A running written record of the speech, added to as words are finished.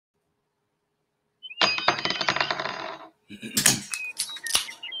It's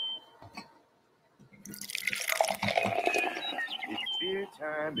beer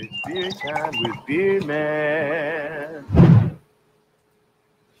time with Beer Man.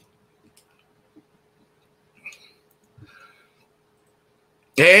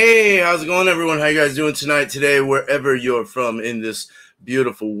 Hey, how's it going, everyone? How you guys doing tonight, today, wherever you're from in this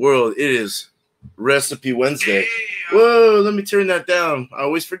beautiful world? It is Recipe Wednesday. Whoa, let me turn that down. I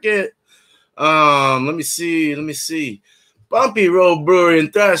always forget. Let me see. Bumpy Road Brewery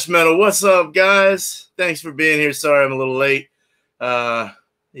and Thrash Metal. What's up, guys? Thanks for being here. Sorry I'm a little late. Yeah,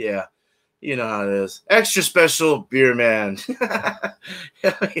 you know how it is. Extra special Beer Man.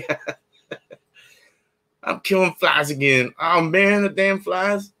 Hell yeah. I'm killing flies again. Oh, man, the damn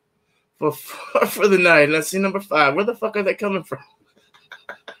flies for the night. Let's see number 5. Where the fuck are they coming from?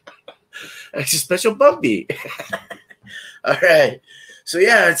 Extra special Bumpy. All right. So,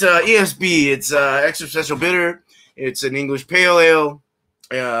 yeah, it's ESB. It's extra special bitter. It's an English pale ale.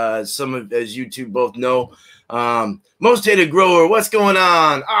 Some of, as you two both know, most hated grower. What's going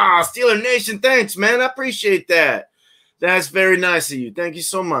on? Steeler Nation. Thanks, man. I appreciate that. That's very nice of you. Thank you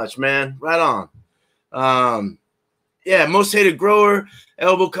so much, man. Right on. Yeah, most hated grower.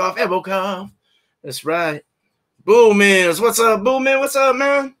 Elbow cough. That's right. Bullmans. What's up, Bullman? What's up,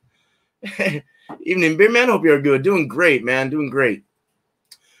 man? Evening, Beer Man. Hope you're good. Doing great, man. Doing great.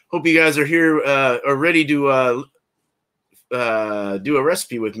 Hope you guys are here, are ready to do a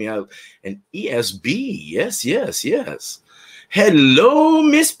recipe with me. An ESB. Yes. Hello,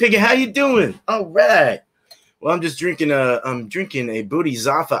 Miss Piggy. How you doing? All right. Well, I'm just drinking I'm drinking a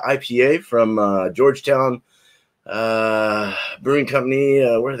Bodhisattva IPA from Georgetown Brewing Company.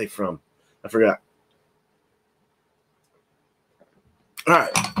 Where are they from? I forgot. All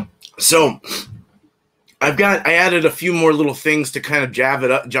right. So I added a few more little things to kind of jive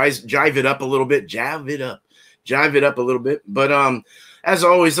it up a little bit. Jive it up a little bit. But as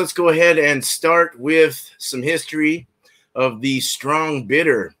always, let's go ahead and start with some history of the strong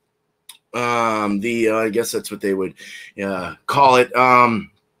bitter. I guess that's what they would call it.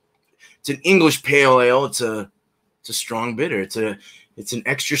 It's an English pale ale. It's a strong bitter. It's an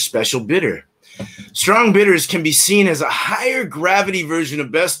extra special bitter. Strong bitters can be seen as a higher gravity version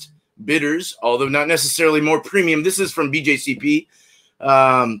of best bitters, although not necessarily more premium. This is from BJCP.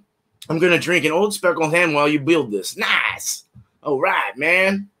 I'm gonna drink an old speckled hen while you build this. Nice. All right,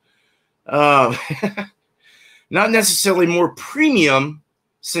 man. Not necessarily more premium,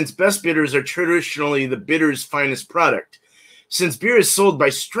 since best bitters are traditionally the bitter's finest product. Since beer is sold by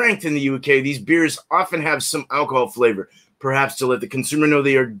strength in the UK, these beers often have some alcohol flavor, perhaps to let the consumer know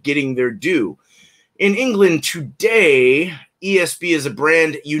they are getting their due. In England today, ESB is a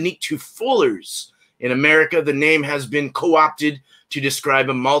brand unique to Fuller's. In America, the name has been co-opted to describe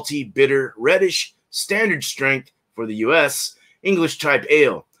a malty, bitter, reddish, standard strength for the US, English type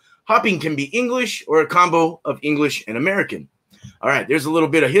ale. Hopping can be English or a combo of English and American. All right, there's a little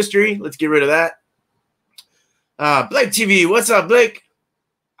bit of history. Let's get rid of that. Blake TV, what's up, Blake?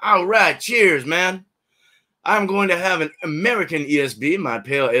 All right, cheers, man. I'm going to have an American ESB, my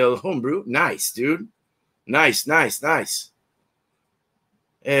pale ale homebrew. Nice, dude. Nice.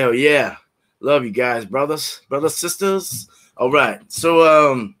 Hell yeah. Love you guys, brothers, sisters. All right,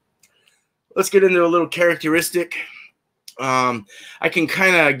 so let's get into a little characteristic. I can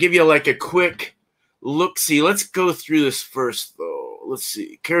kind of give you like a quick look-see. Let's go through this first, though. Let's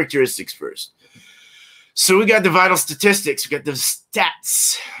see. Characteristics first. So we got the vital statistics. We got the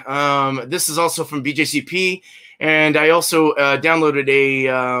stats. This is also from BJCP. And I also downloaded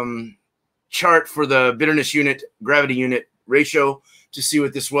a chart for the bitterness unit, gravity unit ratio to see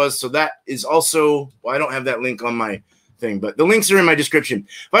what this was. So that is also, well, I don't have that link on my thing, but the links are in my description.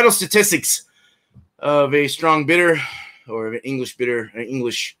 Vital statistics of a strong bitter or an English bitter, an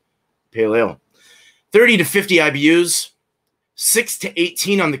English pale ale. 30 to 50 IBUs, 6 to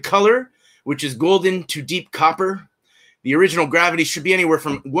 18 on the color, which is golden to deep copper. The original gravity should be anywhere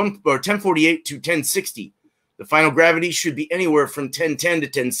from 1048 to 1060. The final gravity should be anywhere from 1010 to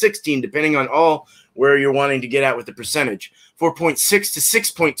 1016, depending on all where you're wanting to get at with the percentage. 4.6 to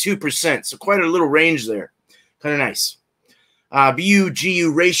 6.2%, so quite a little range there. Kind of nice.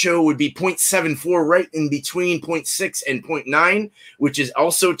 BU-GU ratio would be 0.74, right in between 0.6 and 0.9, which is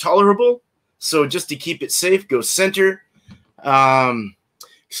also tolerable. So just to keep it safe, go center. Some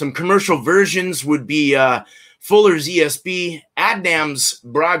commercial versions would be Fuller's ESB, Adnam's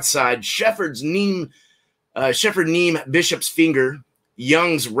Broadside, Shefford Neem Bishop's Finger,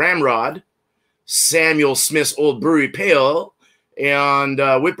 Young's Ramrod, Samuel Smith's Old Brewery Pale, and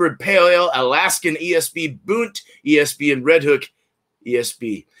Whitbread Pale Ale, Alaskan ESB, Boont ESB, and Red Hook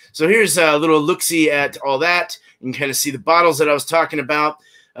ESB. So here's a little look-see at all that. You can kind of see the bottles that I was talking about.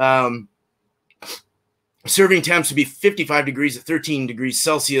 Serving temps would be 55 degrees at 13 degrees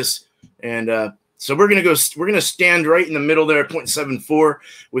Celsius. And so we're going to stand right in the middle there at 0.74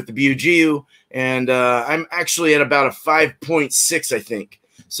 with the BUGU. And I'm actually at about a 5.6, I think.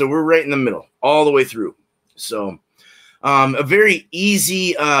 So we're right in the middle all the way through. So a very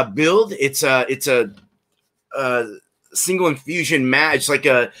easy build. It's a single infusion match, like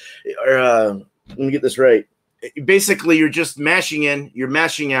let me get this right. Basically, you're just mashing in, you're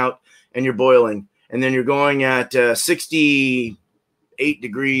mashing out, and you're boiling. And then you're going at 68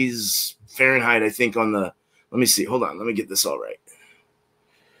 degrees Fahrenheit, I think, on the, let me see. Hold on. Let me get this all right.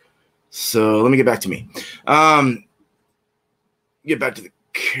 So let me get back to me. Get back to the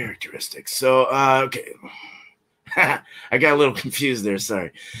characteristics. So, okay. I got a little confused there.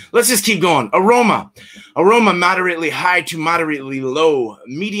 Sorry. Let's just keep going. Aroma. Aroma, moderately high to moderately low.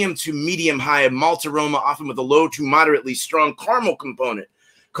 Medium to medium high. Malt aroma, often with a low to moderately strong caramel component.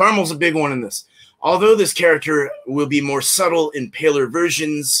 Caramel's a big one in this. Although this character will be more subtle in paler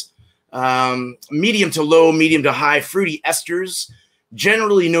versions, medium to low, medium to high, fruity esters,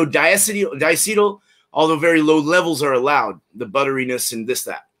 generally no diacetyl, although very low levels are allowed, the butteriness and this,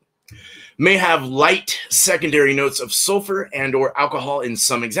 that. May have light secondary notes of sulfur and or alcohol in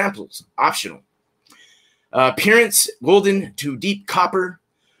some examples, optional. Appearance, golden to deep copper,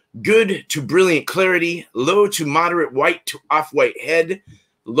 good to brilliant clarity, low to moderate white to off-white head.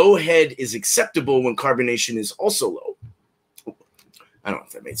 Low head is acceptable when carbonation is also low. I don't know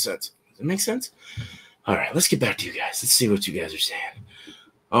if that made sense. Does it make sense? All right, let's get back to you guys. Let's see what you guys are saying.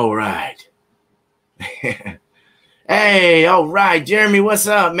 All right. Hey, all right, Jeremy, what's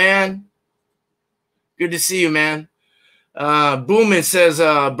up, man? Good to see you, man. Boomin says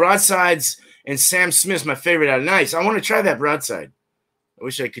broadsides and Sam Smith's my favorite. Nice. I want to try that broadside. I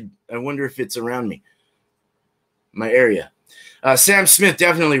wish I could. I wonder if it's around me, my area. Sam Smith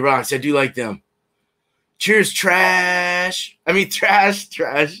definitely rocks. I do like them. Cheers, trash. I mean, trash.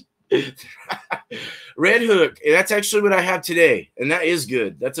 Red Hook. That's actually what I have today, and that is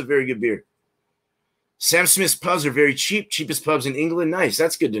good. That's a very good beer. Sam Smith's pubs are very cheap. Cheapest pubs in England. Nice.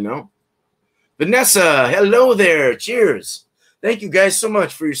 That's good to know. Vanessa, hello there. Cheers. Thank you guys so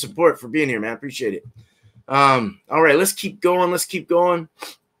much for your support, for being here, man. Appreciate it. All right, let's keep going.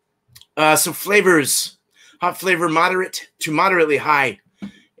 Some flavors. Hop flavor, moderate to moderately high.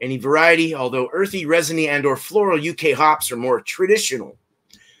 Any variety, although earthy, resiny, and or floral UK hops are more traditional.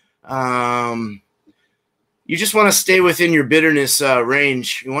 You just want to stay within your bitterness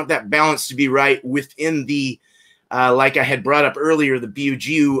range. You want that balance to be right within the, like I had brought up earlier, the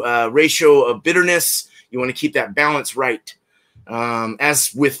BUGU ratio of bitterness. You want to keep that balance right,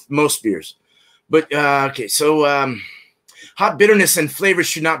 as with most beers. But, okay, so hop bitterness and flavors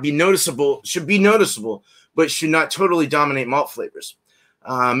should be noticeable, but should not totally dominate malt flavors.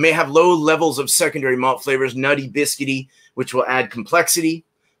 May have low levels of secondary malt flavors, nutty, biscuity, which will add complexity.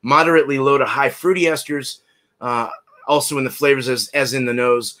 Moderately low to high fruity esters, also in the flavors as in the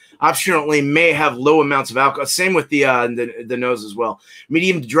nose. Optionally, may have low amounts of alcohol. Same with the nose as well.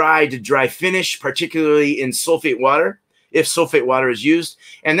 Medium dry to dry finish, particularly in sulfate water, if sulfate water is used.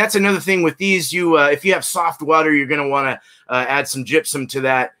 And that's another thing with these. If you have soft water, you're going to want to add some gypsum to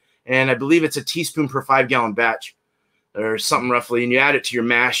that. And I believe it's a teaspoon per 5-gallon batch or something roughly. And you add it to your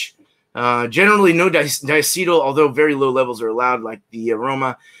mash. Generally, no diacetyl, although very low levels are allowed, like the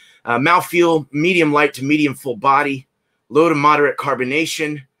aroma. Mouthfeel, medium light to medium full body. Low to moderate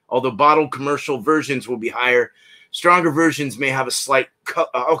carbonation, although bottled commercial versions will be higher. Stronger versions may have a slight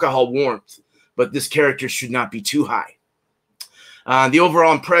alcohol warmth, but this character should not be too high. The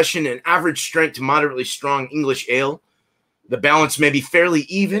overall impression, an average strength to moderately strong English ale. The balance may be fairly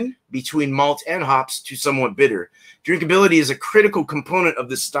even between malt and hops to somewhat bitter. Drinkability is a critical component of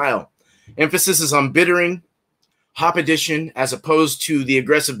this style. Emphasis is on bittering, hop addition, as opposed to the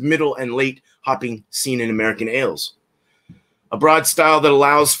aggressive middle and late hopping seen in American ales. A broad style that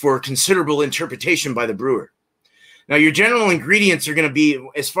allows for considerable interpretation by the brewer. Now, your general ingredients are going to be,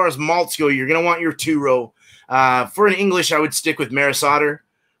 as far as malts go, you're going to want your 2-row. For an English, I would stick with Maris Otter.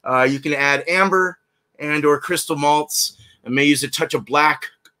 You can add amber and or crystal malts. I may use a touch of black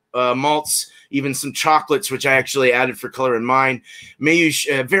malts, even some chocolates, which I actually added for color in mine. May use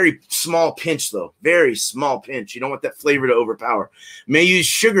a very small pinch, though. Very small pinch. You don't want that flavor to overpower. May use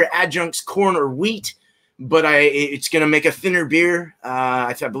sugar adjuncts, corn or wheat, but it's going to make a thinner beer.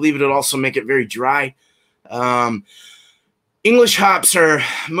 I believe it'll also make it very dry. English hops are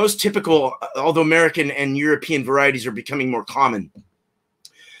most typical, although American and European varieties are becoming more common.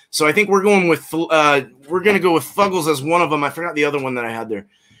 So I think we're going to go with Fuggles as one of them. I forgot the other one that I had there.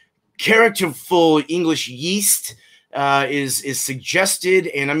 characterful English yeast is suggested,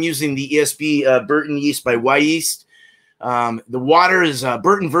 and I'm using the ESB Burton yeast by Y Yeast. The water is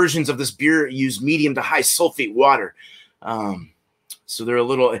Burton versions of this beer use medium to high sulfate water. So they're a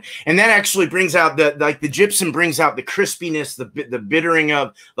little, and that actually brings out the gypsum brings out the crispiness, the bittering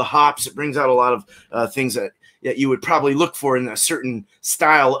of the hops. It brings out a lot of things that you would probably look for in a certain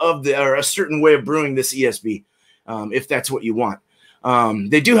style of or a certain way of brewing this ESB, if that's what you want.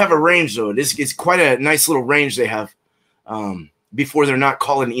 They do have a range though. It's quite a nice little range they have before they're not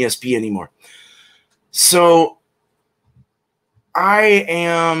calling ESB anymore. So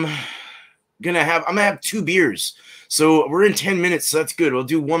I'm gonna have 2 beers. So we're in 10 minutes, so that's good. We'll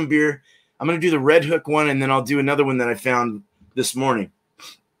do 1 beer. I'm going to do the Red Hook one, and then I'll do another one that I found this morning.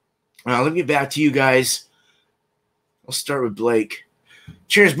 Let me get back to you guys. I'll start with Blake.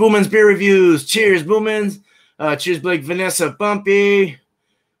 Cheers, Boomans Beer Reviews. Cheers, Boomans. Cheers, Blake. Vanessa Bumpy.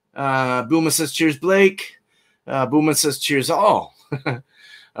 Booma says cheers, Blake. Booma says cheers all.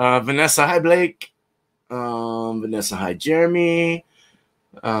 Vanessa, hi, Blake. Vanessa, hi, Jeremy.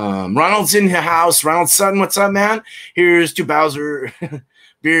 Ronald's in the house. Ronald Sutton, what's up, man? Here's to Bowser.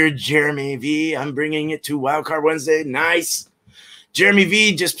 Beard Jeremy V. I'm bringing it to Wildcard Wednesday. Nice. Jeremy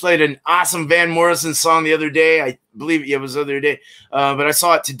V just played an awesome Van Morrison song the other day. I believe it was the other day, but I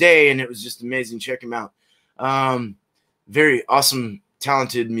saw it today, and it was just amazing. Check him out. Very awesome,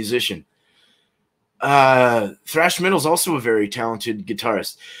 talented musician. Thrash Metal's also a very talented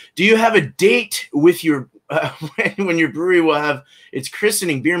guitarist. Do you have a date with your when your brewery will have its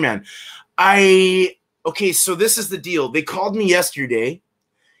christening, Beer Man? Okay, so this is the deal. They called me yesterday,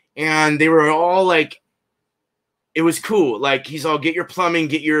 and they were all like, it was cool. Like, he's all, get your plumbing,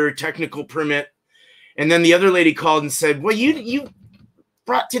 get your technical permit. And then the other lady called and said, well, you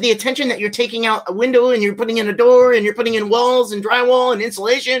brought to the attention that you're taking out a window and you're putting in a door and you're putting in walls and drywall and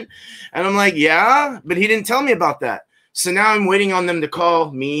insulation. And I'm like, yeah, but he didn't tell me about that. So now I'm waiting on them to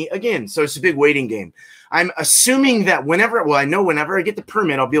call me again. So it's a big waiting game. I'm assuming that whenever I get the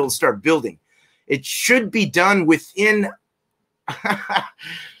permit, I'll be able to start building. It should be done within, I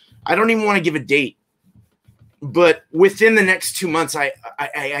don't even want to give a date, but within the next 2 months, I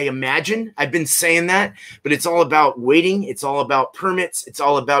imagine. I've been saying that, but it's all about waiting. It's all about permits. It's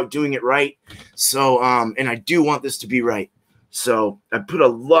all about doing it right. So, and I do want this to be right. So I put a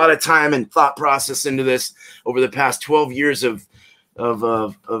lot of time and thought process into this over the past 12 years of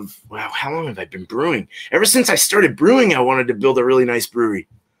wow, how long have I been brewing? Ever since I started brewing, I wanted to build a really nice brewery.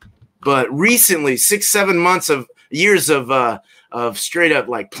 But recently, 6-7 years of straight up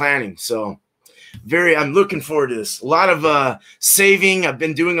like planning. So I'm looking forward to this. A lot of saving. I've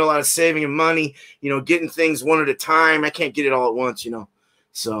been doing a lot of saving and money, getting things one at a time. I can't get it all at once,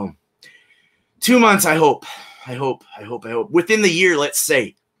 So 2 months, I hope. Within the year, let's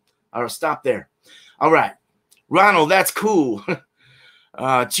say. I'll stop there. All right. Ronald, that's cool.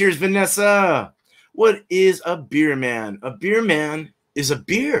 Cheers, Vanessa. What is a beer man? A beer man is a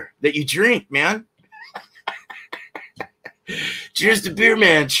beer that you drink, man. Cheers to beer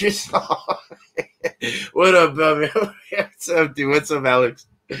man. Cheers. What up, brother? What's up, dude? What's up, Alex?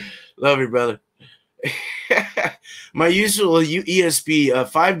 Love you, brother. My usual ESB,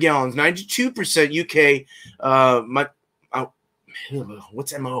 5 gallons, 92% UK.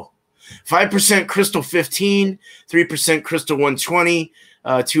 What's MO? 5% Crystal 15, 3% Crystal 120,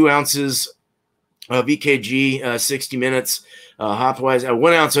 2 ounces of EKG, 60 minutes. Hop-wise,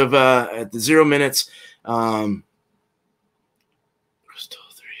 1 ounce of at the 0 minutes. Crystal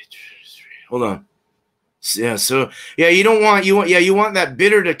 3. Hold on. Yeah, so yeah, you want that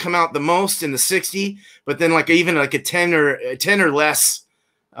bitter to come out the most in the 60, but then even a 10 or less.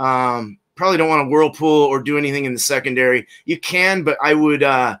 Probably don't want to whirlpool or do anything in the secondary. You can, but I would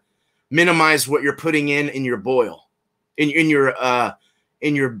minimize what you're putting in your boil, in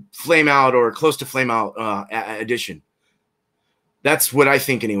your flame out or close to flame out addition. That's what I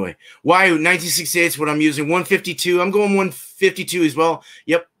think anyway. Why 1968 is what I'm using. 152. I'm going 152 as well.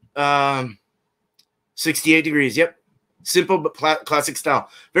 Yep. 68 degrees. Yep. Simple but classic style.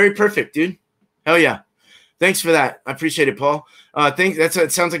 Very perfect, dude. Hell yeah. Thanks for that. I appreciate it, Paul.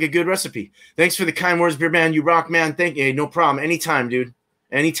 It sounds like a good recipe. Thanks for the kind words, beer man. You rock, man. Thank you. Hey, no problem. Anytime, dude.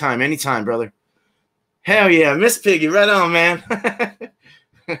 Anytime, brother. Hell yeah. Miss Piggy. Right on, man.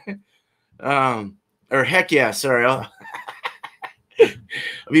 Or heck yeah. Sorry. I'll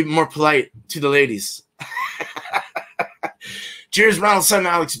be more polite to the ladies. Cheers, Ronald, son,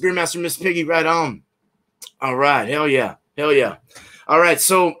 Alex, Beer Master, Miss Piggy. Right on. All right. Hell yeah. All right.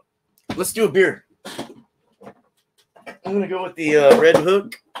 So let's do a beer. I'm going to go with the Red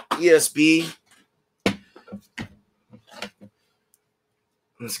Hook ESB.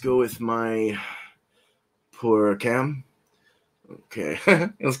 let's go with my pour cam. Okay,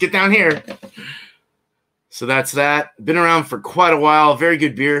 let's get down here. So that's that. Been around for quite a while. Very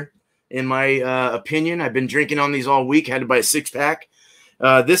good beer, in my opinion. I've been drinking on these all week. Had to buy a 6-pack.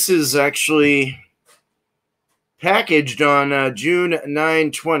 This is actually packaged on June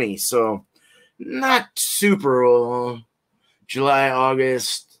 9/20, so not super old. July,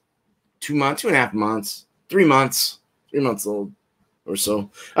 August, 2 months, 2.5 months, 3 months, 3 months old or so.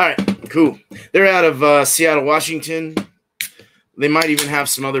 All right, cool. They're out of Seattle, Washington. They might even have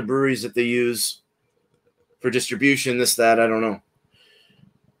some other breweries that they use for distribution, this, that, I don't know.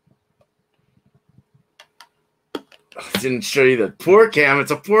 I didn't show you the pour cam.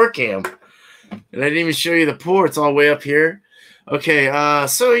 It's a pour cam. And I didn't even show you the pour. It's all way up here. Okay,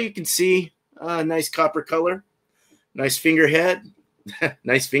 so you can see nice copper color. Nice finger head.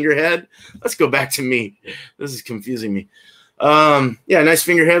 Nice finger head. Let's go back to me. This is confusing me. Yeah, nice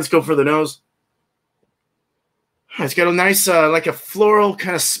finger head. Let's go for the nose. It's got a nice, like a floral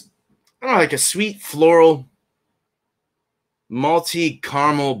kind of, I don't know, like a sweet floral malty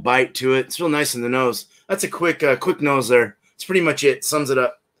caramel bite to it. It's real nice in the nose. That's a quick nose there. It's pretty much it. Sums it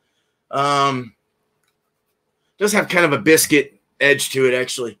up. Does have kind of a biscuit edge to it,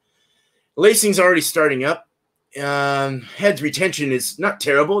 actually. Lacing's already starting up. Head's retention is not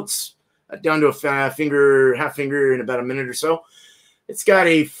terrible. It's down to a half finger in about a minute or so. It's got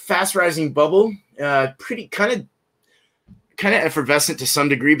a fast rising bubble. Pretty kind of effervescent to some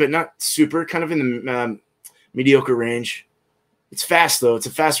degree, but not super. Kind of in the mediocre range. It's fast though. It's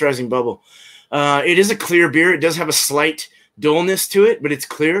a fast rising bubble. It is a clear beer. It does have a slight dullness to it, but it's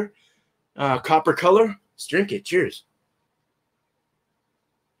clear. Copper color. Let's drink it. Cheers.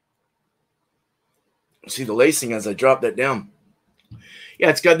 See the lacing as I drop that down. Yeah,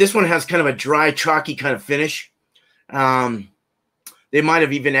 it's got, this one has kind of a dry, chalky kind of finish. They might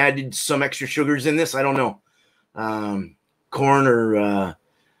have even added some extra sugars in this. I don't know. Corn or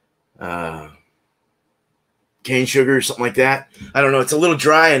cane sugar or something like that. I don't know. It's a little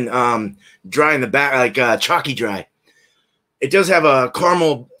dry and dry in the back, like chalky dry. It does have a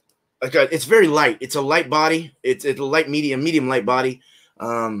caramel. It's very light. It's a light body. It's a light medium light body.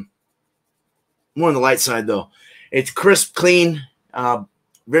 More on the light side though. It's crisp, clean,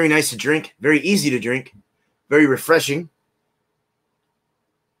 very nice to drink, very easy to drink, very refreshing.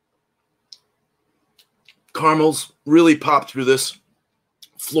 Caramels really pop through this.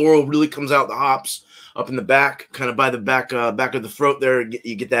 Floral really comes out the hops up in the back, kind of by the back of the throat there.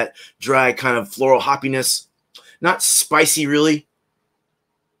 You get that dry kind of floral hoppiness. Not spicy really.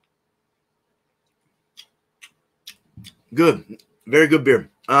 Good. Very good beer.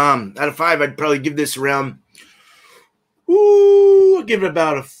 Out of 5, I'd probably give this around, I'll give it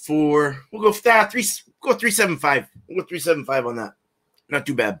about a 4. We'll go for that. 3.75. We'll go 3.75 on that. Not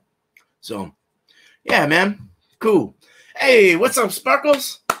too bad. So, yeah, man. Cool. Hey, what's up,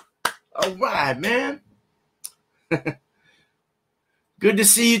 Sparkles? All right, man. Good to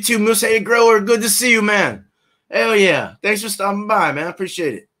see you too, Moosehead Grower. Good to see you, man. Hell yeah. Thanks for stopping by, man. I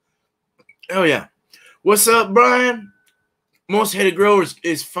appreciate it. Hell yeah. What's up, Brian? Most headed growers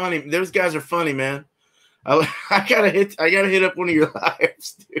is funny. Those guys are funny, man. I gotta hit up one of your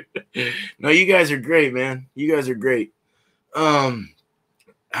lives, dude. No, you guys are great, man. You guys are great. All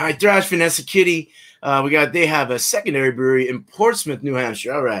right, Thrash Vanessa Kitty. They have a secondary brewery in Portsmouth, New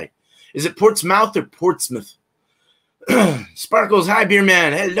Hampshire. All right. Is it Portsmouth or Portsmouth? Sparkles, hi, beer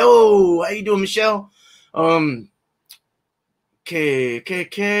man. Hello. How you doing, Michelle?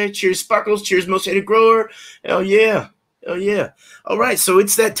 Okay. Cheers, Sparkles. Cheers, most hated grower. Hell yeah. Oh yeah! All right, so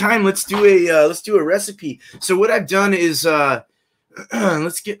it's that time. Let's do a recipe. So what I've done is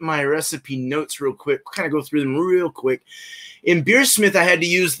let's get my recipe notes real quick. Kind of go through them real quick. In Beersmith, I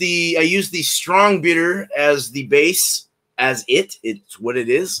used the strong bitter as the base, it's what it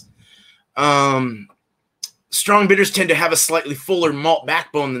is. Strong bitters tend to have a slightly fuller malt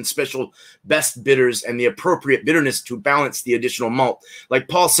backbone than special best bitters and the appropriate bitterness to balance the additional malt. Like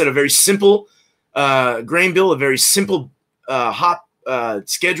Paul said, a very simple grain bill, a very simple hop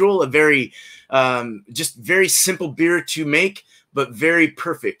schedule, a very just very simple beer to make, but very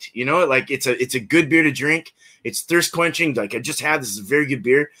perfect. You know, like it's a good beer to drink. It's thirst quenching. Like I just had, this is a very good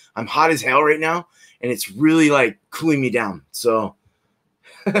beer. I'm hot as hell right now, and it's really like cooling me down. So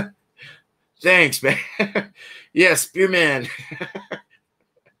thanks, man. Yes, beer man.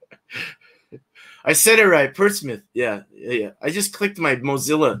 I said it right. Portsmouth. Yeah. I just clicked my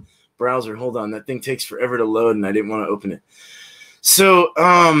Mozilla browser. Hold on, that thing takes forever to load, and I didn't want to open it. So,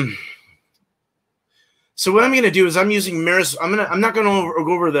 so what I'm gonna do is I'm using Maris. I'm not gonna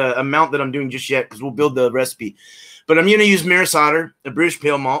go over the amount that I'm doing just yet because we'll build the recipe. But I'm going to use Maris Otter, a British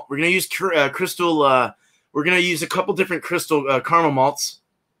pale malt. We're going to use crystal. We're going to use a couple different crystal caramel malts.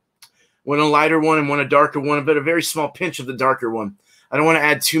 One a lighter one and one a darker one, but a very small pinch of the darker one. I don't want to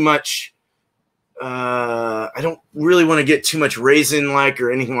add too much. I don't really want to get too much raisin-like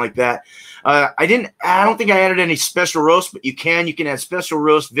or anything like that. I don't think I added any special roast, but you can add special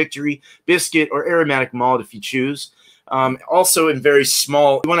roast, victory, biscuit, or aromatic malt if you choose. Also in very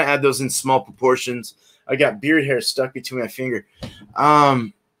small, you want to add those in small proportions. I got beard hair stuck between my finger.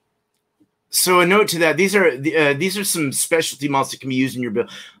 So a note to that: these are some specialty malts that can be used in your bill.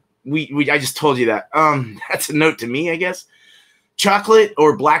 I just told you that. That's a note to me, I guess. Chocolate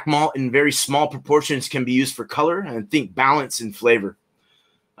or black malt in very small proportions can be used for color and think balance and flavor.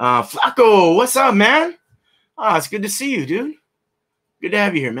 Flacco, what's up, man? It's good to see you, dude. Good to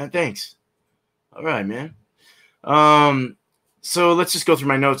have you here, man. Thanks. All right, man. So let's just go through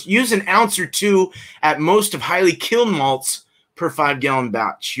my notes. Use an ounce or two at most of highly kiln malts per 5-gallon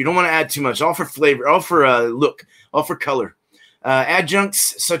batch. You don't want to add too much. All for flavor, all for look, all for color.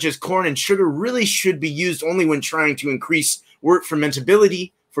 Adjuncts such as corn and sugar really should be used only when trying to increase wort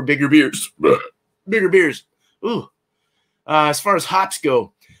fermentability for bigger beers. Bigger beers. Ooh. As far as hops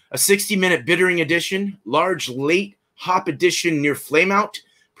go, a 60-minute bittering addition, large late hop addition near flame out,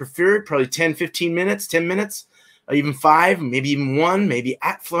 preferred probably 10 minutes, even 5, maybe even 1, maybe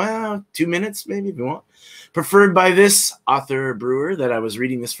at 2 minutes, maybe if you want. Preferred by this author brewer that I was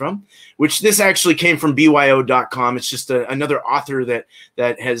reading this from, which this actually came from BYO.com. It's just another author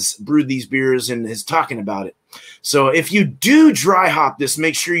that has brewed these beers and is talking about it. So if you do dry hop this,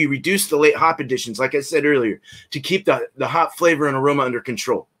 make sure you reduce the late hop additions, like I said earlier, to keep the hop flavor and aroma under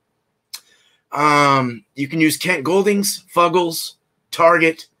control. You can use Kent Goldings, Fuggles,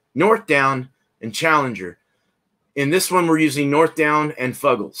 Target, North Down, and Challenger. In this one, we're using North Down and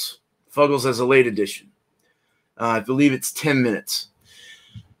Fuggles. Fuggles as a late addition. I believe it's 10 minutes.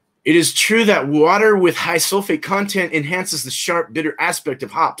 It is true that water with high sulfate content enhances the sharp, bitter aspect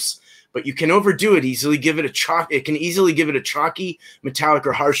of hops, but you can overdo it, it can easily give it a chalky, metallic,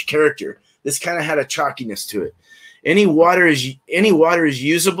 or harsh character. This kind of had a chalkiness to it. Any water is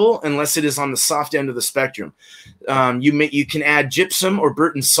usable unless it is on the soft end of the spectrum. You can add gypsum or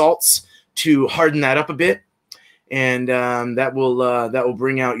Burton salts to harden that up a bit, and that will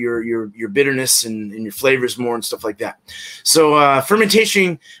bring out your bitterness and your flavors more and stuff like that. So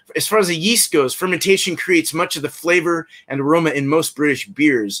fermentation, as far as the yeast goes, fermentation creates much of the flavor and aroma in most British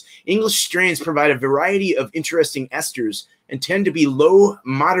beers. English strains provide a variety of interesting esters and tend to be low,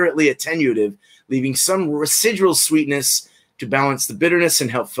 moderately attenuative, leaving some residual sweetness to balance the bitterness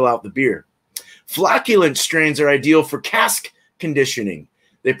and help fill out the beer. Flocculent strains are ideal for cask conditioning.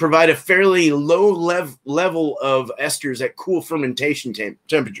 They provide a fairly low level of esters at cool fermentation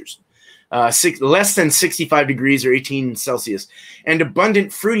temperatures, less than 65 degrees or 18 Celsius, and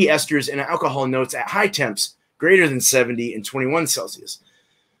abundant fruity esters and alcohol notes at high temps, greater than 70 and 21 Celsius.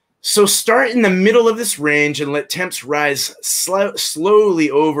 So start in the middle of this range and let temps rise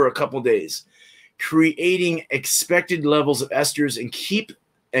slowly over a couple days, creating expected levels of esters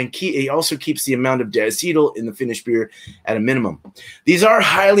it also keeps the amount of diacetyl in the finished beer at a minimum. These are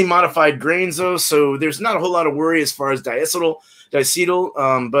highly modified grains, though, so there's not a whole lot of worry as far as diacetyl,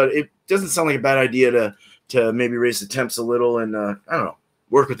 but it doesn't sound like a bad idea to maybe raise the temps a little and, I don't know,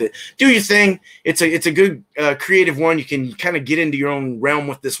 work with it. Do your thing. It's a good creative one. You can kind of get into your own realm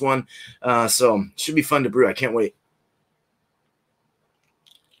with this one, so it should be fun to brew. I can't wait.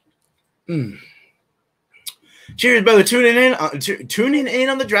 Cheers, brother. Tuning in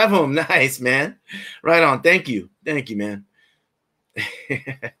on the drive home. Nice, man. Right on. Thank you, man.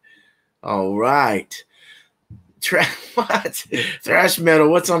 All right. What? Thrash metal.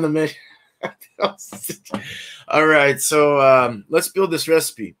 What's on the menu? All right. So let's build this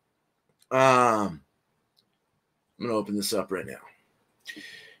recipe. I'm gonna open this up right now,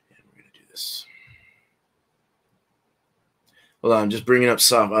 and we're gonna do this. Hold on. I'm just bringing up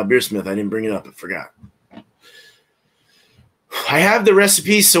Beersmith. I didn't bring it up. I forgot. I have the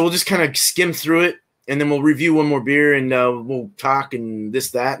recipe, so we'll just kind of skim through it, and then we'll review one more beer, and we'll talk and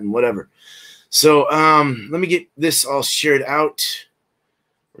this, that, and whatever. So let me get this all shared out.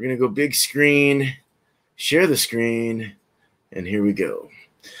 We're going to go big screen, share the screen, and here we go.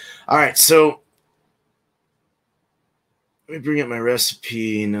 All right, so let me bring up my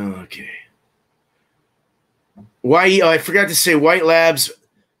recipe. No, okay. I forgot to say White Labs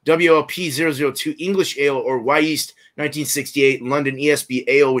WLP 002 English Ale or Yeast 1968 London ESB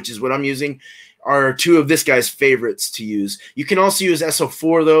Ale, which is what I'm using, are two of this guy's favorites to use. You can also use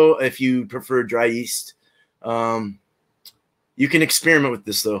SO4, though, if you prefer dry yeast. Yeah, You can experiment with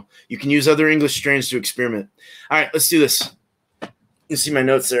this, though. You can use other English strains to experiment. All right, let's do this. You see my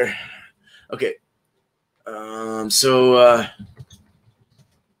notes there. Okay. Here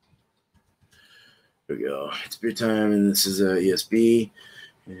we go. It's beer time, and this is ESB.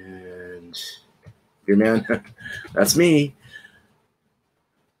 And beer man, that's me.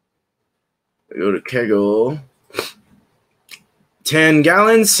 I go to Kegel. 10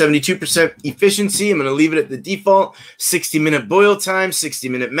 gallons, 72% efficiency. I'm going to leave it at the default. 60-minute boil time,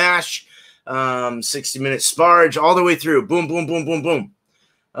 60-minute mash, 60-minute sparge, all the way through. Boom, boom, boom, boom, boom.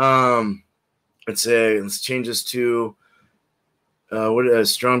 Let's change this to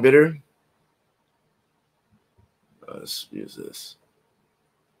strong bitter. Let's use this.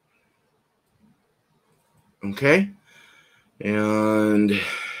 Okay. And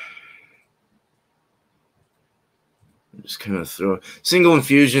just kind of throw single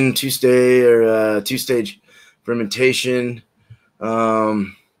infusion, two-stage fermentation. So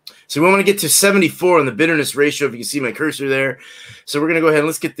we want to get to 74 on the bitterness ratio. If you can see my cursor there. So we're gonna go ahead and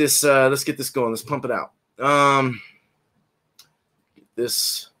let's get this going. Let's pump it out.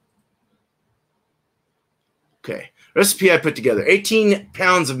 Okay. Recipe I put together: 18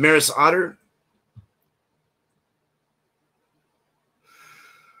 pounds of Maris Otter.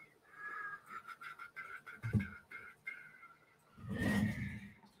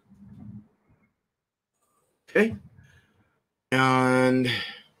 Okay. And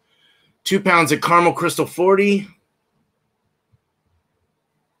 2 pounds of Caramel Crystal 40.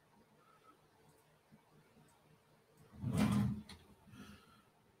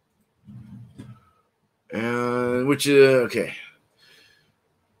 And which okay.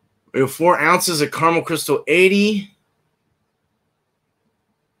 We have 4 ounces of Caramel Crystal 80.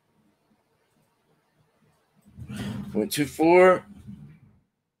 .24.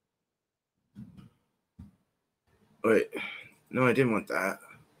 Wait, no, I didn't want that.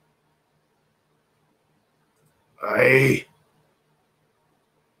 Wait,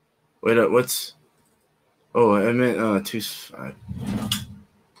 what's? Oh, I meant 2.5.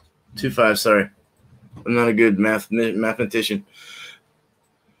 2.5. Sorry, I'm not a good mathematician.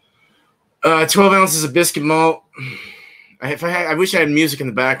 12 ounces of biscuit malt. I wish I had music in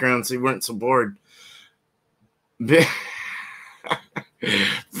the background so you weren't so bored.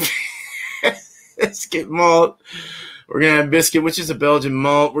 Biscuit malt. We're gonna add biscuit, which is a Belgian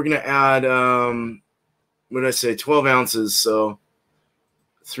malt. We're gonna add what did I say? 12 ounces, so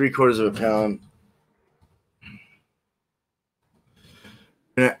 3/4 of a pound.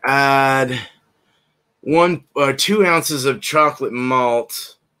 I'm gonna add 2 ounces of chocolate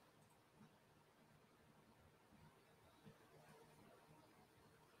malt.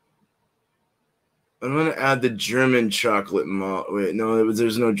 I'm gonna add the German chocolate malt. Wait, no,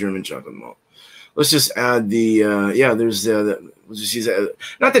 there's no German chocolate malt. Let's just add the there's we'll just use that.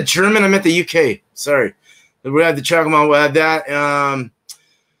 Not the German, I meant the UK. Sorry. We'll add the chocolate malt, we'll add that.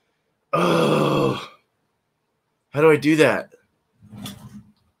 How do I do that?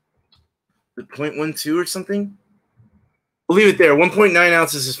 The 0.12 or something? We'll leave it there. 1.9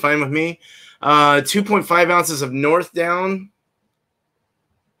 ounces is fine with me. 2.5 ounces of North Down.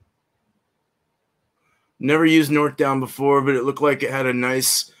 Never used North Down before, but it looked like it had a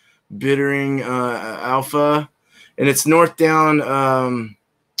nice bittering alpha. And it's North Down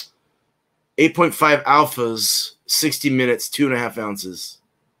 8.5 alphas, 60 minutes, 2.5 ounces.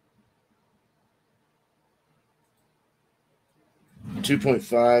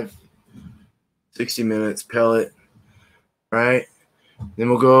 2.5, 60 minutes, pellet. All right. Then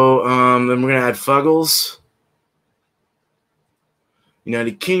we'll go, then we're going to add Fuggles.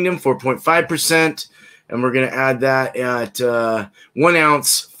 United Kingdom, 4.5%. And we're going to add that at 1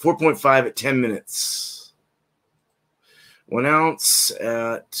 ounce, 4.5 at 10 minutes. 1 ounce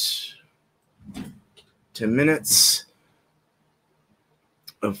at 10 minutes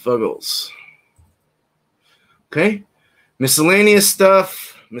of Fuggles. Okay. Miscellaneous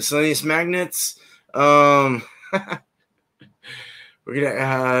stuff, miscellaneous magnets. We're going to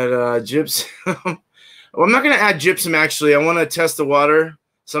add gypsum. Well, I'm not going to add gypsum, actually. I want to test the water.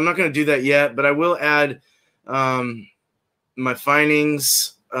 So I'm not going to do that yet, but I will add my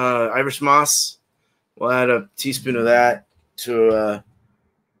finings, Irish moss. We'll add a teaspoon of that to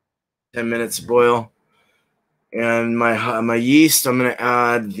 10 minutes boil. And my yeast, I'm going to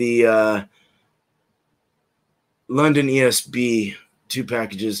add the London ESB, 2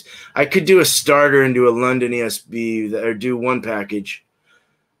 packages. I could do a starter and do a London ESB, or do 1 package.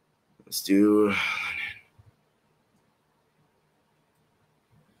 Let's do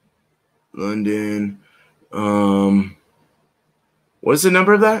London. What is the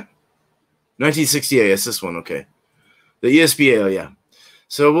number of that? 1968. It's this one. Okay. The ESB ale, yeah.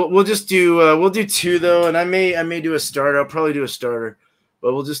 So we'll just do we'll do 2 though, and I may do a starter. I'll probably do a starter,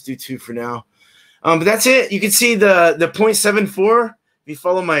 but we'll just do 2 for now. But that's it. You can see the 0.74. If you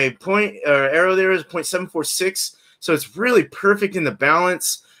follow my point or arrow there is 0.746. So it's really perfect in the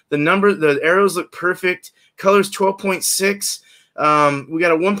balance. The arrows look perfect. Color's 12.6. We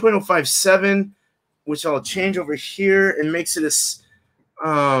got a 1.057, which I'll change over here and makes it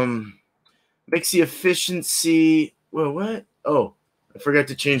makes the efficiency. Well, what? Oh, I forgot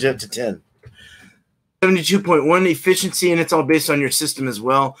to change that to 10. 72.1 efficiency, and it's all based on your system as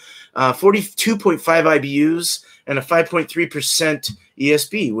well. 42.5 IBUs and a 5.3%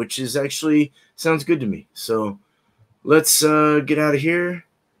 ESB, which is actually sounds good to me. So let's get out of here.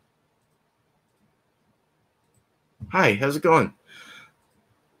 Hi, how's it going?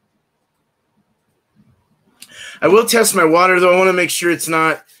 I will test my water, though. I want to make sure it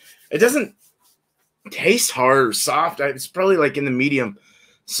doesn't taste hard or soft. It's probably like in the medium.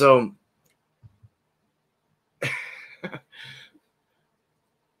 So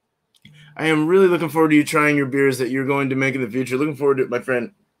I am really looking forward to you trying your beers that you're going to make in the future. Looking forward to it, my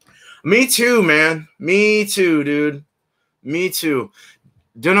friend. Me too, man. Me too, dude. Me too.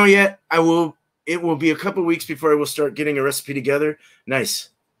 Don't know yet. It will be a couple weeks before I will start getting a recipe together. Nice.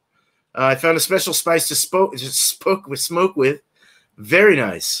 I found a special spice to smoke with. Very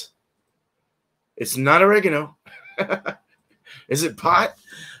nice. It's not oregano. Is it pot?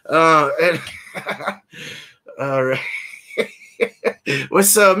 All right.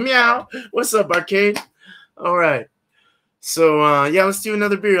 What's up, meow? What's up, Arcade? All right. So yeah, let's do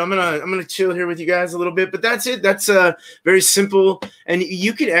another beer. I'm gonna chill here with you guys a little bit, but that's it. That's very simple, and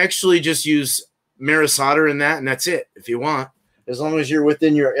you could actually just use Maris Otter in that, and that's it if you want, as long as you're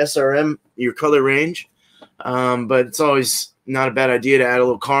within your SRM, your color range. But it's always not a bad idea to add a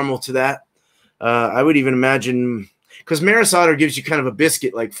little caramel to that. I would even imagine, because Maris Otter gives you kind of a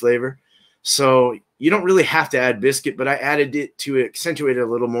biscuit-like flavor, so you don't really have to add biscuit, but I added it to accentuate it a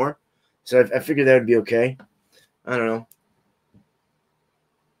little more. So I figured that would be okay. I don't know.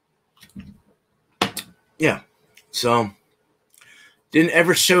 Yeah. So didn't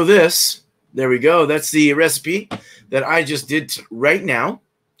ever show this. There we go. That's the recipe that I just did right now.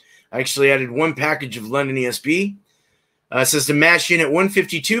 I actually added 1 package of London ESB. It says to mash in at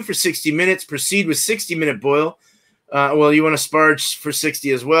 152 for 60 minutes. Proceed with 60-minute boil. Well, you want to sparge for 60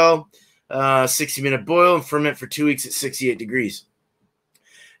 as well. 60-minute boil and ferment for 2 weeks at 68 degrees.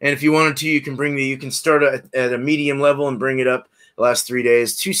 And if you wanted to, you can start at a medium level and bring it up the last 3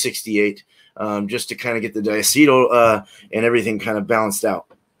 days to 68, just to kind of get the diacetyl and everything kind of balanced out.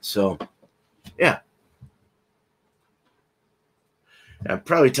 So, yeah. I'm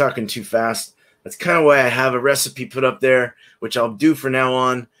probably talking too fast. That's kind of why I have a recipe put up there, which I'll do from now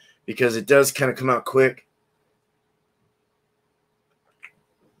on, because it does kind of come out quick.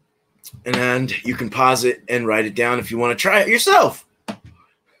 And you can pause it and write it down if you want to try it yourself.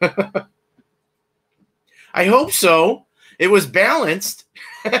 I hope so. It was balanced.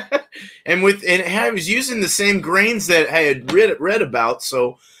 and I was using the same grains that I had read about,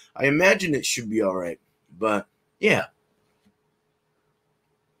 so I imagine it should be all right. But, yeah.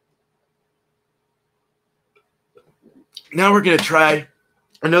 Now we're going to try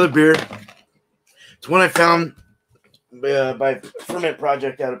another beer. It's one I found by Ferment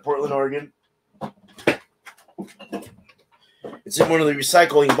Project out of Portland, Oregon. It's in one of the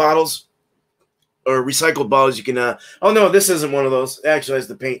recycling bottles, or recycled bottles. You can, oh no, this isn't one of those. It actually has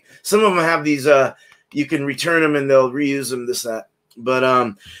the paint. Some of them have these, you can return them and they'll reuse them, this, that.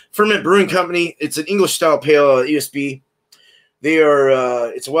 But Ferment Brewing Company, it's an English style pale ESB. They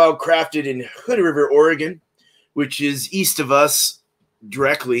are, it's wild crafted in Hood River, Oregon, which is east of us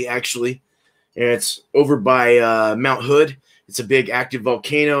directly, actually. And it's over by Mount Hood. It's a big active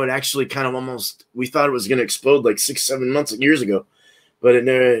volcano. It actually kind of almost, we thought it was going to explode like 6-7 years ago, but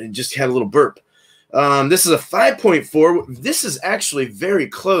it just had a little burp. This is a 5.4. This is actually very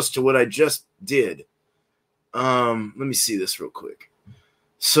close to what I just did. Let me see this real quick.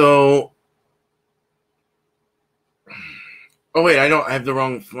 So, oh wait, I have the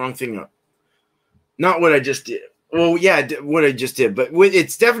wrong thing up. Not what I just did. Well, yeah, what I just did, but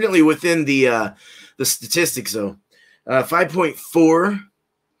it's definitely within the statistics though. 5.4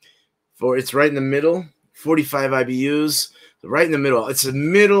 it's right in the middle. 45 IBUs, right in the middle. It's a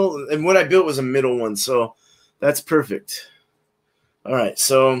middle, and what I built was a middle one, so that's perfect. All right,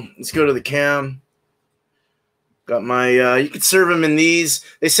 so let's go to the cam. Got my. You can serve them in these.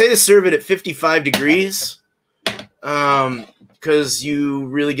 They say to serve it at 55 degrees, because you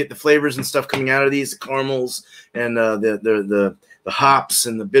really get the flavors and stuff coming out of these, the caramels and the hops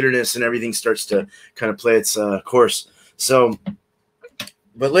and the bitterness and everything starts to kind of play its course. So,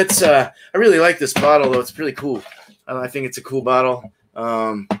 but let's. I really like this bottle though. It's pretty cool. I think it's a cool bottle.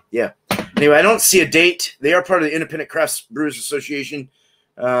 Yeah. Anyway, I don't see a date. They are part of the Independent Craft Brewers Association.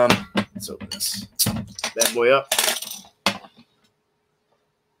 Let's open this bad boy up.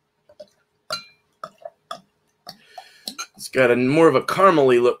 It's got a more of a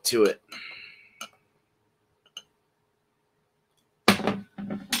caramely look to it.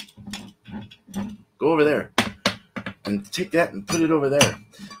 Go over there and take that and put it over there.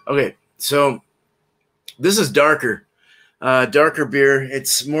 Okay, so this is darker beer.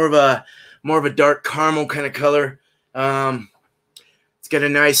 It's more of a dark caramel kind of color. It's got a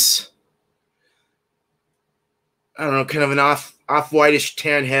nice, I don't know, kind of an off-whitish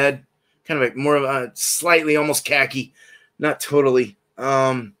tan head, kind of more of a slightly almost khaki, not totally.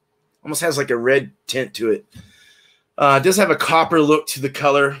 Almost has like a red tint to it. It does have a copper look to the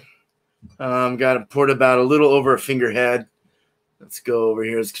color. Got it poured about a little over a finger head. Let's go over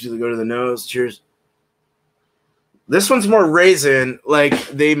here. Let's go to the nose. Cheers. This one's more raisin, like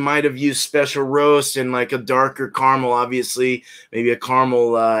they might have used special roast and like a darker caramel, obviously. Maybe a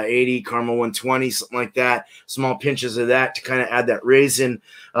caramel 80, caramel 120, something like that. Small pinches of that to kind of add that raisin,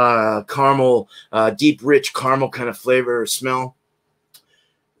 caramel, deep, rich caramel kind of flavor or smell.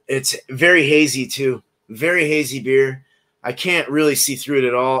 It's very hazy too. Very hazy beer. I can't really see through it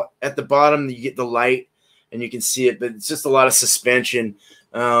at all. At the bottom, you get the light and you can see it, but it's just a lot of suspension.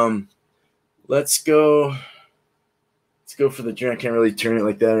 Let's go for the drink. I can't really turn it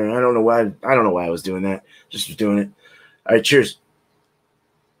like that. I don't know why I was doing that. Just was doing it. All right, cheers.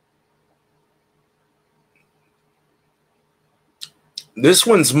 This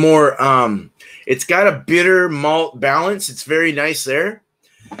one's more, it's got a bitter malt balance. It's very nice there,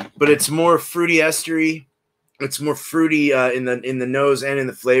 but it's more fruity estery. It's more fruity in the nose and in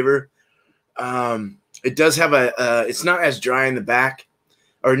the flavor. It does have it's not as dry in the back,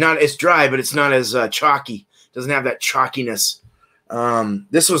 or not as dry, but it's not as chalky. Doesn't have that chalkiness.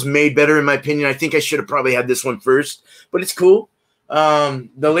 This was made better in my opinion. I think I should have probably had this one first, but it's cool. The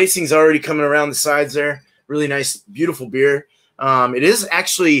lacing's already coming around the sides there. Really nice, beautiful beer. It is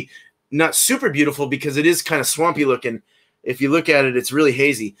actually not super beautiful because it is kind of swampy looking. If you look at it, it's really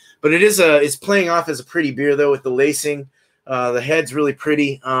hazy, but it's playing off as a pretty beer though with the lacing. The head's really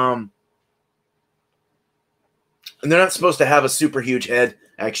pretty. And they're not supposed to have a super huge head,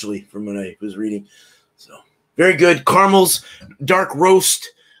 actually, from what I was reading. So very good. Caramels, dark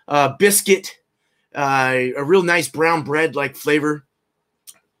roast, biscuit, a real nice brown bread-like flavor.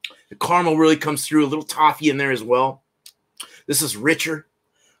 The caramel really comes through, a little toffee in there as well. This is richer,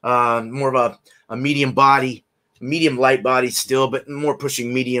 more of a medium body, medium light body still, but more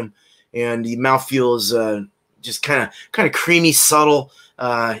pushing medium. And the mouthfeel is just kind of creamy, subtle,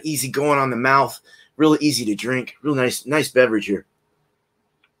 easy going on the mouth, really easy to drink. Real nice beverage here.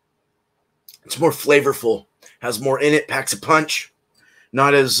 It's more flavorful, has more in it, packs a punch.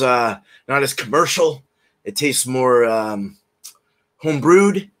 Not as commercial. It tastes more home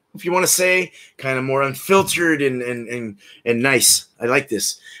brewed, if you want to say, kind of more unfiltered and nice. I like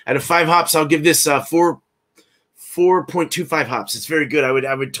this. Out of 5 hops, I'll give this 4.25 hops. It's very good.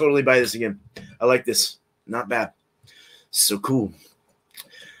 I would totally buy this again. I like this. Not bad. So cool.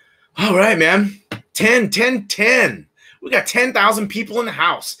 All right, man. 10. We got 10,000 people in the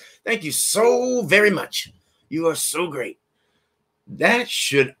house. Thank you so very much. You are so great.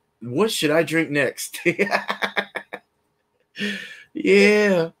 What should I drink next?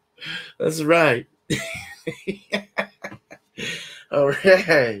 Yeah, that's right. All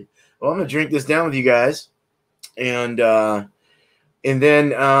right. Well, I'm gonna drink this down with you guys, and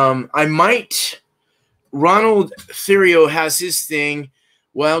then I might. Ronald Theriot has his thing,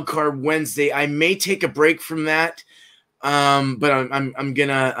 Wildcard Wednesday. I may take a break from that. But I'm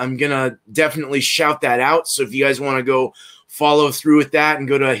gonna definitely shout that out. So if you guys want to go follow through with that and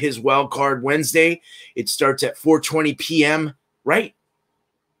go to his Wildcard Wednesday, it starts at 4:20 p.m. right?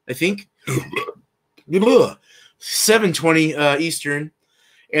 I think 7:20 Eastern,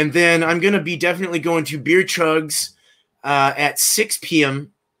 and then I'm gonna be definitely going to Beer Chugs at 6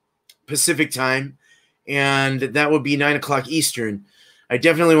 p.m. Pacific time, and that would be 9 o'clock Eastern. I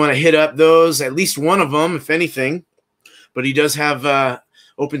definitely want to hit up those, at least one of them, if anything. But he does have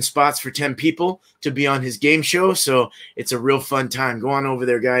open spots for 10 people to be on his game show, so it's a real fun time. Go on over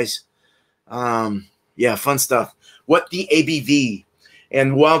there, guys. Yeah, fun stuff. What the ABV?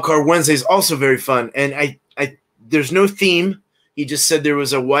 And Wildcard Wednesday is also very fun. And I there's no theme. He just said there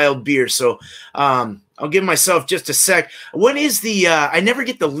was a wild beer. So I'll give myself just a sec. What is the I never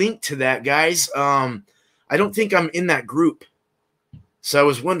get the link to that, guys. I don't think I'm in that group. So I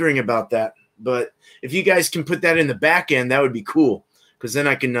was wondering about that. But if you guys can put that in the back end, that would be cool, because then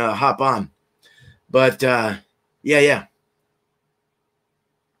I can hop on. But yeah.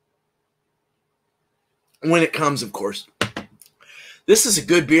 When it comes, of course. This is a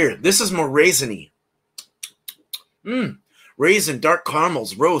good beer. This is more raisiny. Raisin, dark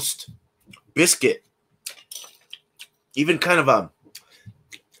caramels, roast, biscuit. Even kind of a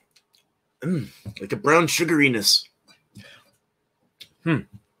like a brown sugariness.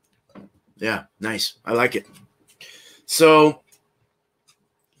 Yeah, nice. I like it. So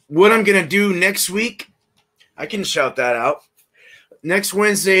what I'm going to do next week, I can shout that out. Next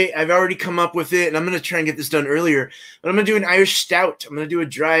Wednesday, I've already come up with it, and I'm going to try and get this done earlier. But I'm going to do an Irish Stout. I'm going to do a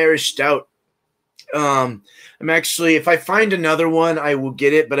dry Irish Stout. I'm actually, if I find another one, I will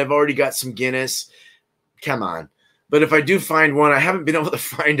get it, but I've already got some Guinness. Come on. But if I do find one, I haven't been able to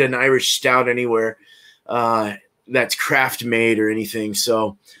find an Irish Stout anywhere that's craft made or anything.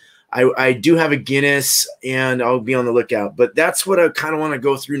 So I do have a Guinness, and I'll be on the lookout. But that's what I kind of want to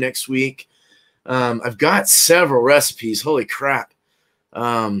go through next week. I've got several recipes. Holy crap.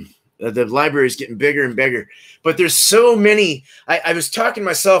 The library is getting bigger and bigger. But there's so many. I was talking to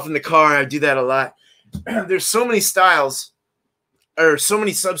myself in the car. I do that a lot. There's so many styles, or so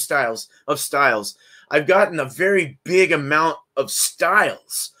many sub-styles of styles. I've gotten a very big amount of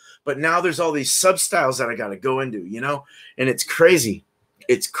styles, but now there's all these sub-styles that I got to go into, you know, and it's crazy.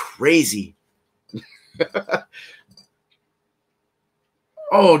 It's crazy.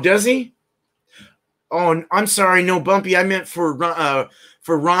 Oh, does he? Oh, I'm sorry. No, Bumpy. I meant for Ron's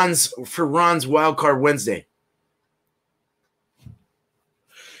Wildcard Wednesday.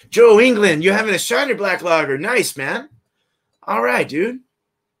 Joe England, you're having a shiner black lager. Nice, man. All right, dude.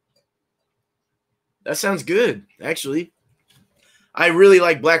 That sounds good, actually. I really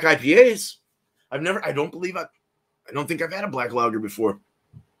like black IPAs. I don't think I've had a black lager before.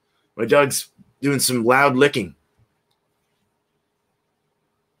 My dog's doing some loud licking.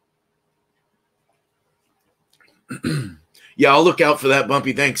 Yeah, I'll look out for that,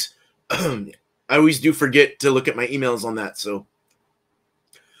 Bumpy. Thanks. I always do forget to look at my emails on that, so.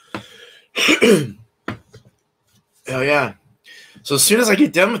 Oh, yeah. So as soon as I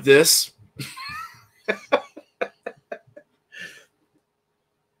get done with this,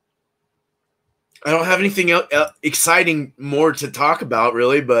 I don't have anything exciting more to talk about,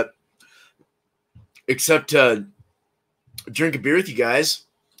 really, but except to drink a beer with you guys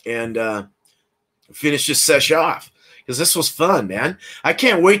and finish this sesh off, because this was fun, man. I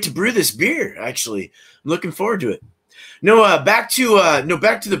can't wait to brew this beer, actually. I'm looking forward to it. No, back to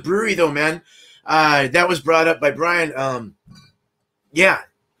the brewery, though, man. That was brought up by Brian. Yeah.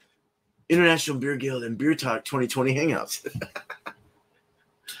 International Beer Guild and Beer Talk 2020 Hangouts.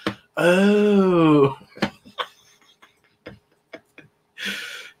 Oh.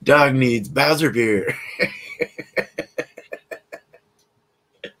 Dog needs Bowser beer.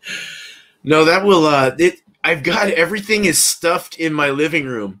 No, that will I've got everything is stuffed in my living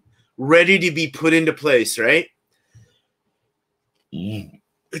room, ready to be put into place, right?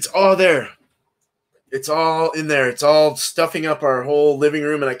 It's all there. It's all in there. It's all stuffing up our whole living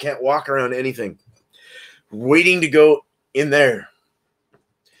room, and I can't walk around anything. Waiting to go in there.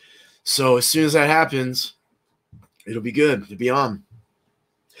 So as soon as that happens, it'll be good. It'll be on.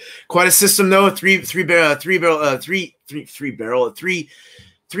 Quite a system, though. A three-tiered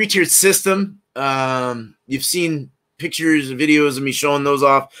system. You've seen pictures and videos of me showing those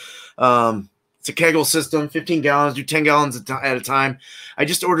off. It's a kegel system, 15 gallons, do 10 gallons at a time. I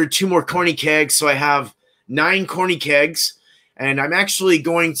just ordered 2 more corny kegs, so I have 9 corny kegs. And I'm actually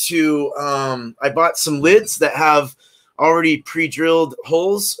going to, I bought some lids that have already pre-drilled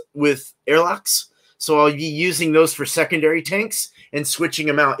holes with airlocks. So I'll be using those for secondary tanks and switching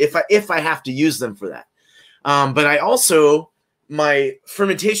them out if I have to use them for that. But I also, my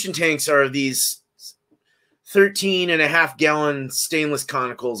fermentation tanks are these 13.5 gallon stainless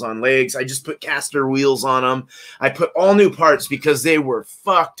conicals on legs. I just put caster wheels on them. I put all new parts because they were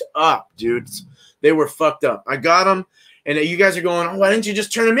fucked up, dudes. They were fucked up. I got them, and you guys are going, oh, why didn't you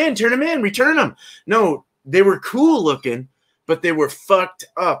just turn them in, return them? No, they were cool looking, but they were fucked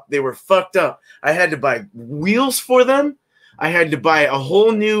up. They were fucked up. I had to buy wheels for them. I had to buy a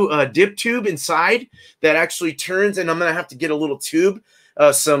whole new dip tube inside that actually turns, and I'm going to have to get a little tube,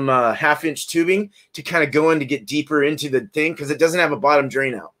 some half-inch tubing to kind of go in to get deeper into the thing, because it doesn't have a bottom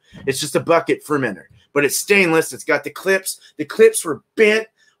drain out. It's just a bucket fermenter, but it's stainless. It's got the clips. The clips were bent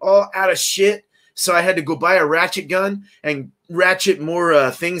all out of shit, so I had to go buy a ratchet gun and ratchet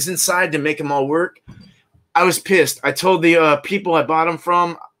more things inside to make them all work. I was pissed. I told the people I bought them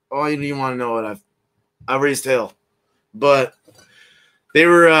from, oh, you want to know what? I raised hell. But They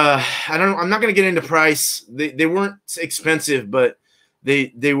were I'm not gonna get into price. They weren't expensive, but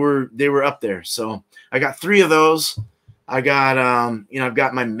they were up there. So I got 3 of those. I got I've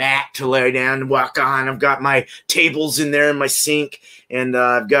got my mat to lay down and walk on. I've got my tables in there in my sink, and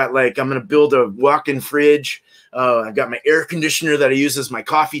I've got I'm gonna build a walk-in fridge. I've got my air conditioner that I use as my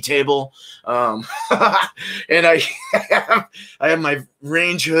coffee table, and I have my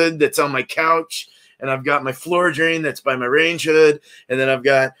range hood that's on my couch, and I've got my floor drain that's by my range hood, and then I've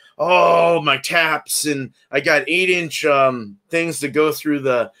got all my taps, and I got 8-inch things to go through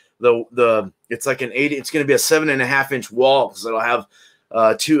the it's like an 8. It's going to be a 7.5-inch wall because it'll have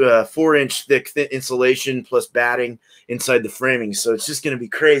 4-inch thick insulation plus batting inside the framing. So it's just going to be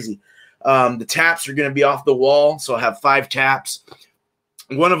crazy. The taps are going to be off the wall, so I'll have 5 taps.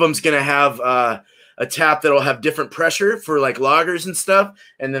 One of them's going to have a tap that'll have different pressure for like lagers and stuff,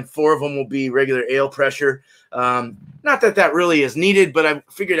 and then 4 of them will be regular ale pressure. Not that that really is needed, but I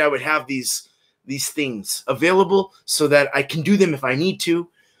figured I would have these things available so that I can do them if I need to.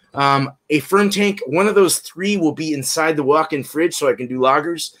 A firm tank, one of those 3 will be inside the walk-in fridge, so I can do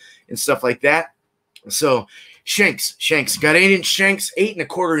lagers and stuff like that. So shanks, got 8-inch shanks,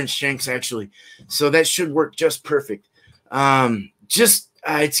 8.25-inch shanks actually. So that should work just perfect.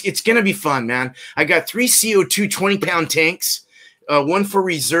 It's gonna be fun, man. I got 3 CO2 20-pound tanks, 1 for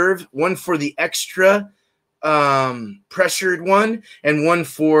reserve, 1 for the extra pressured one, and 1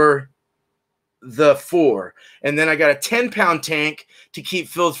 for the 4. And then I got a 10-pound tank to keep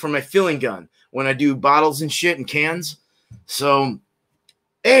filled for my filling gun when I do bottles and shit and cans. So,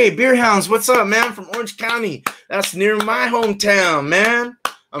 hey, Beer Hounds, what's up, man? From Orange County. That's near my hometown, man.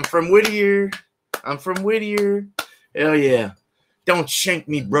 I'm from Whittier. Hell yeah. Don't shank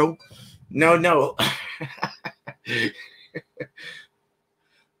me, bro. No.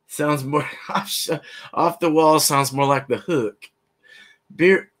 Sounds more off the wall. Sounds more like the hook.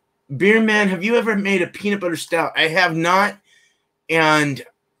 Beer man, have you ever made a peanut butter stout? I have not, and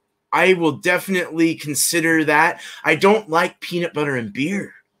I will definitely consider that. I don't like peanut butter in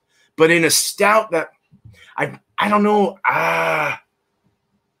beer, but in a stout that I don't know. I've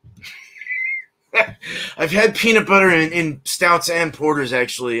had peanut butter in stouts and porters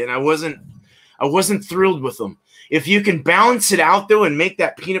actually, and I wasn't thrilled with them. If you can balance it out though and make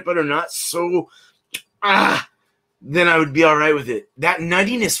that peanut butter not so then I would be all right with it. That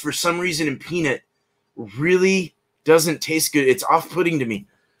nuttiness for some reason in peanut really doesn't taste good. It's off-putting to me.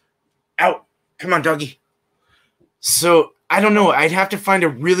 Out. Come on, doggy. So I don't know. I'd have to find a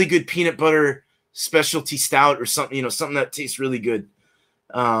really good peanut butter specialty stout or something, something that tastes really good.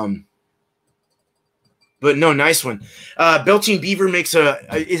 But no, nice one. Belching Beaver makes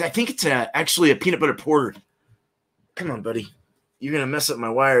I think it's actually a peanut butter porter. Come on, buddy. You're going to mess up my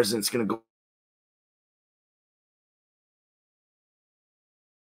wires and it's going to go.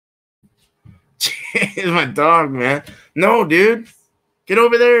 It's my dog, man. No, dude. Get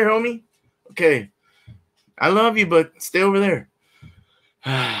over there, homie. Okay. I love you, but stay over there.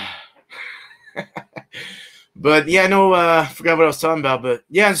 But yeah, no, forgot what I was talking about. But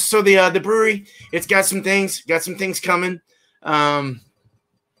yeah, so the brewery, it's got some things coming. I've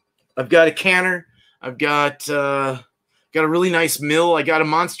got a canner. I've got a really nice mill. I got a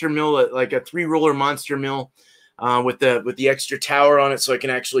monster mill, like a 3-roller monster mill, with the extra tower on it, so I can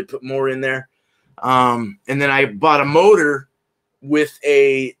actually put more in there. And then I bought a motor with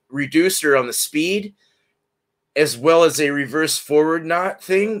a reducer on the speed, as well as a reverse forward knot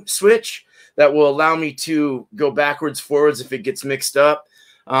switch that will allow me to go backwards, forwards if it gets mixed up.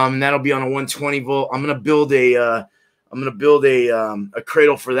 And that'll be on a 120 volt. I'm gonna build a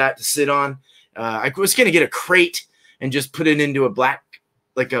cradle for that to sit on. I was gonna get a crate and just put it into a black,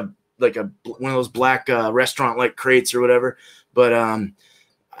 like a one of those black restaurant like crates or whatever. But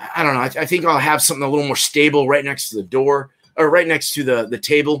I don't know. I think I'll have something a little more stable right next to the door, or right next to the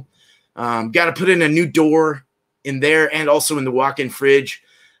table. Got to put in a new door in there and also in the walk-in fridge.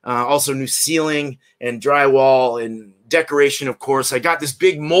 Also new ceiling and drywall and decoration, of course. I got this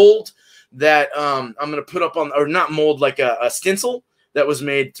big mold that I'm going to put up on, or not mold, like a stencil that was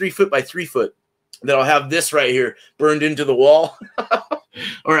made 3 foot by 3 foot. That I'll have this right here burned into the wall,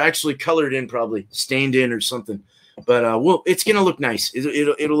 or actually colored in, probably stained in or something. But it's gonna look nice.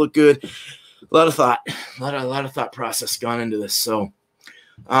 It'll look good. A lot of thought, a lot of thought process gone into this. So,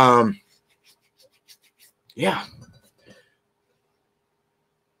 yeah.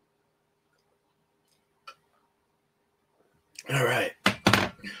 All right.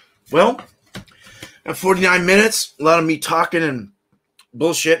 Well, at 49 minutes, a lot of me talking and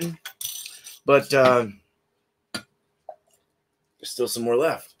bullshitting, but there's still some more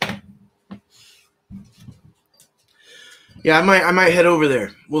left. Yeah, I might head over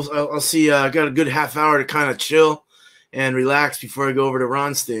there. I'll see. I got a good half hour to kind of chill and relax before I go over to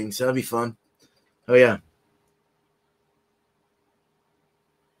Ron's thing, so that'll be fun. Oh yeah.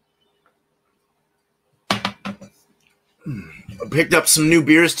 I picked up some new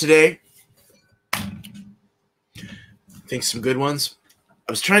beers today. I think some good ones.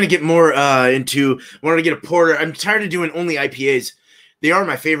 I was trying to get more into. I wanted to get a porter. I'm tired of doing only IPAs. They are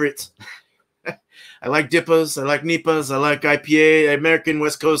my favorites. I like Dippas. I like Nipas. I like IPA, American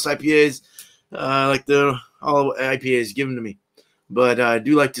West Coast IPAs. I like all IPAs. Give them to me. But I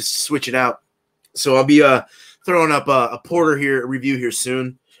do like to switch it out. So I'll be throwing up a porter here, a review here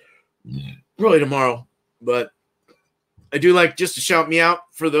soon. Probably tomorrow. But I do like just to shout me out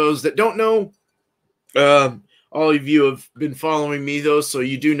for those that don't know. All of you have been following me, though, so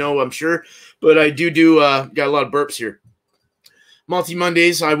you do know, I'm sure. But I do got a lot of burps here. Multi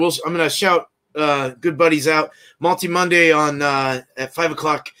Mondays, I'm going to shout good buddies out. Multi Monday on at 5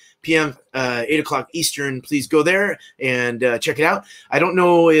 o'clock p.m., 8 o'clock Eastern. Please go there and check it out. I don't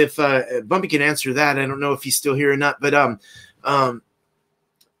know if Bumpy can answer that. I don't know if he's still here or not. But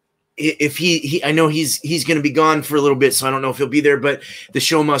if he I know he's going to be gone for a little bit, so I don't know if he'll be there, but the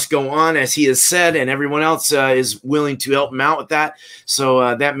show must go on, as he has said, and everyone else is willing to help him out with that.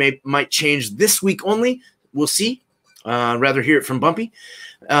 So that might change this week only. We'll see. Rather hear it from Bumpy.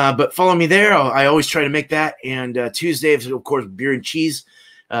 But follow me there. I always try to make that. And Tuesday, of course, beer and cheese.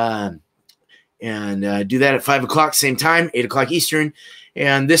 And do that at 5 o'clock, same time, 8 o'clock Eastern.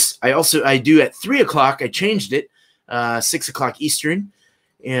 And this I do at 3 o'clock. I changed it, 6 o'clock Eastern.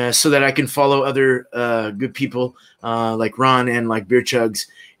 So that I can follow other good people like Ron and like Beer Chugs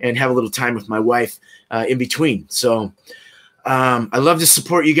and have a little time with my wife in between. So I love to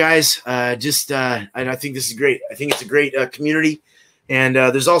support you guys. And I think this is great. I think it's a great community. And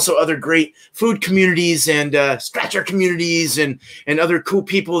there's also other great food communities and scratcher communities and other cool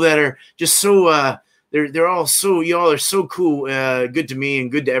people that are just so they're all so, y'all are so cool, good to me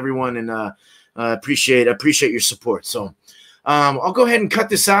and good to everyone. And appreciate your support. So I'll go ahead and cut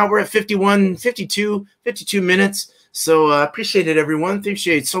this out. We're at 52 minutes. So appreciate it, everyone.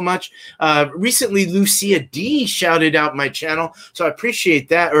 Appreciate it so much. Recently, Lucia D shouted out my channel. So I appreciate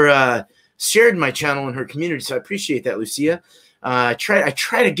that, or shared my channel in her community. So I appreciate that, Lucia. I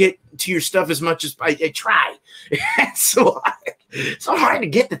try to get to your stuff as much as I try. It's so hard to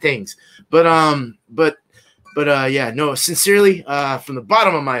get to things. But yeah, no, sincerely, from the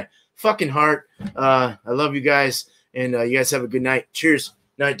bottom of my fucking heart, I love you guys. And you guys have a good night. Cheers.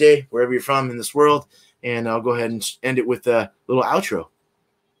 Night, day, wherever you're from in this world. And I'll go ahead and end it with a little outro.